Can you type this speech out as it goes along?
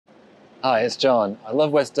Hi, it's John. I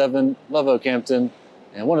love West Devon, love Okehampton,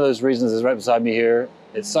 and one of those reasons is right beside me here.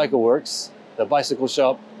 It's Cycle Works, the bicycle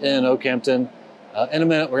shop in Okehampton. In a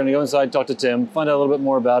minute, we're going to go inside and talk to Tim, find out a little bit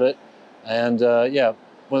more about it. And yeah,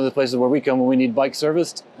 one of the places where we come when we need bike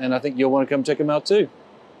serviced, and I think you'll want to come check them out too.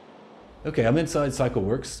 Okay, I'm inside Cycle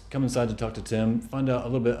Works. Come inside to talk to Tim, find out a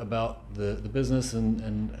little bit about the business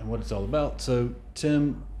and what it's all about. So,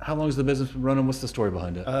 Tim, how long has the business been running? What's the story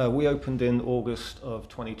behind it? We opened in August of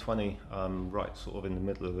 2020, right sort of in the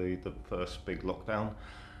middle of the first big lockdown.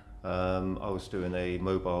 I was doing a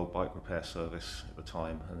mobile bike repair service at the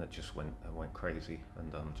time, and it just went crazy,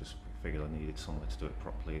 and just figured I needed somewhere to do it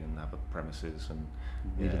properly and have a premises and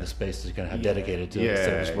Needed the space to kind of have dedicated to it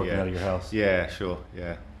instead of just working out of your house. Yeah, sure,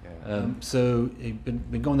 yeah. So you've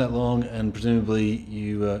been going that long, and presumably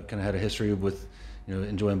you kind of had a history with,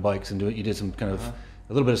 enjoying bikes and you did some kind of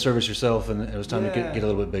a little bit of service yourself, and it was time to get a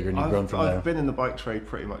little bit bigger, and you've grown from there. I've been in the bike trade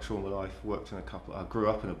pretty much all my life. Worked in I grew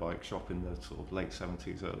up in a bike shop in the sort of late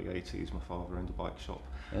 70s, early 80s. My father owned a bike shop.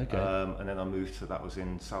 Okay. And then that was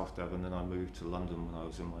in South Devon. Then I moved to London when I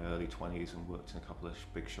was in my early 20s and worked in a couple of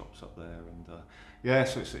big shops up there. And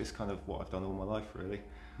so it's kind of what I've done all my life, really.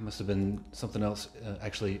 Must have been something else,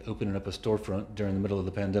 actually opening up a storefront during the middle of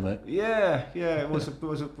the pandemic. Yeah, it was a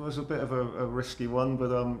bit of a risky one, but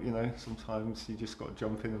sometimes you just got to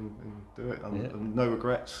jump in and do it, and no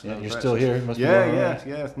regrets. Yeah, no you're regrets. still here.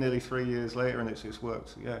 It's nearly 3 years later, and it's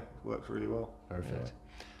worked. Yeah, it worked really well. Perfect.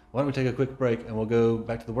 Yeah. Why don't we take a quick break and we'll go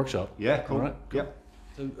back to the workshop? Yeah, cool. All right.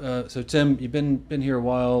 Yeah. So Tim, you've been here a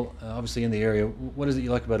while, obviously in the area. What is it you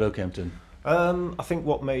like about Okehampton? I think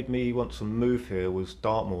what made me want to move here was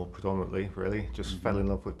Dartmoor predominantly, really. Just fell in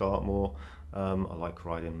love with Dartmoor. I like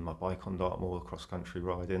riding my bike on Dartmoor, cross-country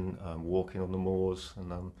riding, walking on the moors,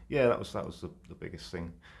 and that was the biggest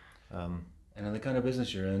thing. And in the kind of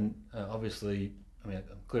business you're in, obviously, I mean,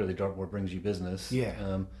 clearly Dartmoor brings you business. Yeah.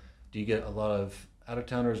 Do you get a lot of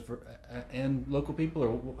out-of-towners and local people,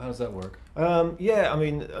 or how does that work?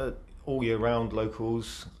 All year round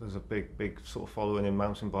locals. There's a big sort of following in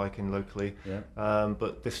mountain biking locally. Yeah.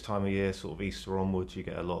 But this time of year, sort of Easter onwards, you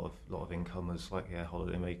get a lot of incomers, like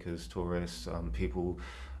holiday makers, tourists, people,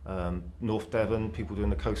 North Devon, people doing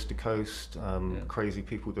the coast to coast, crazy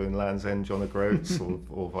people doing Land's End, John O'Groats,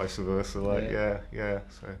 or vice versa.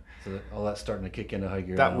 So all that's starting to kick in a high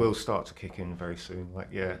gear. That now. will start to kick in very soon.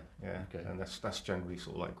 Okay. And that's generally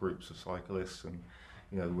sort of like groups of cyclists, and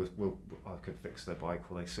I could fix their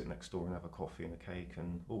bike while they sit next door and have a coffee and a cake,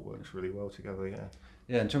 and all works really well together. Yeah.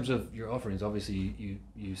 Yeah. In terms of your offerings, obviously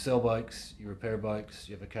you sell bikes, you repair bikes,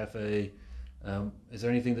 you have a cafe. Is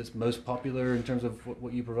there anything that's most popular in terms of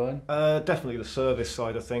what you provide? Definitely the service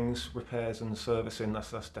side of things, repairs and servicing.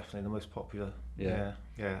 That's definitely the most popular. Yeah.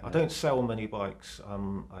 I don't sell many bikes.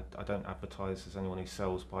 I don't advertise as anyone who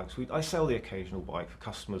sells bikes. I sell the occasional bike for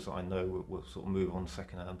customers that I know will sort of move on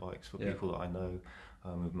second-hand bikes for people that I know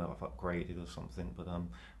who might have upgraded or something.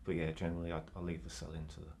 But yeah, generally I leave the selling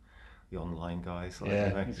to the online guys.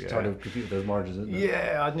 It's hard to compete with those margins, isn't it?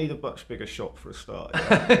 Yeah, I'd need a much bigger shop for a start.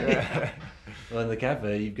 Well, in the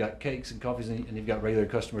cafe, you've got cakes and coffees, and you've got regular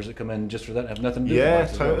customers that come in just for that and have nothing to do with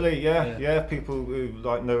bikes. Totally. Yeah, people who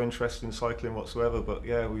like no interest in cycling whatsoever, but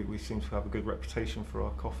yeah, we seem to have a good reputation for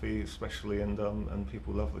our coffee, especially, and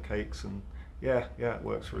people love the cakes, and it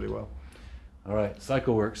works really well. All right,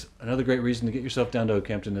 Cycle Works, another great reason to get yourself down to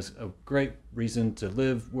Okehampton. Is a great reason to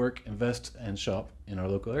live, work, invest, and shop in our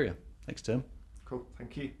local area. Thanks, Tim. Cool,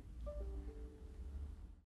 thank you.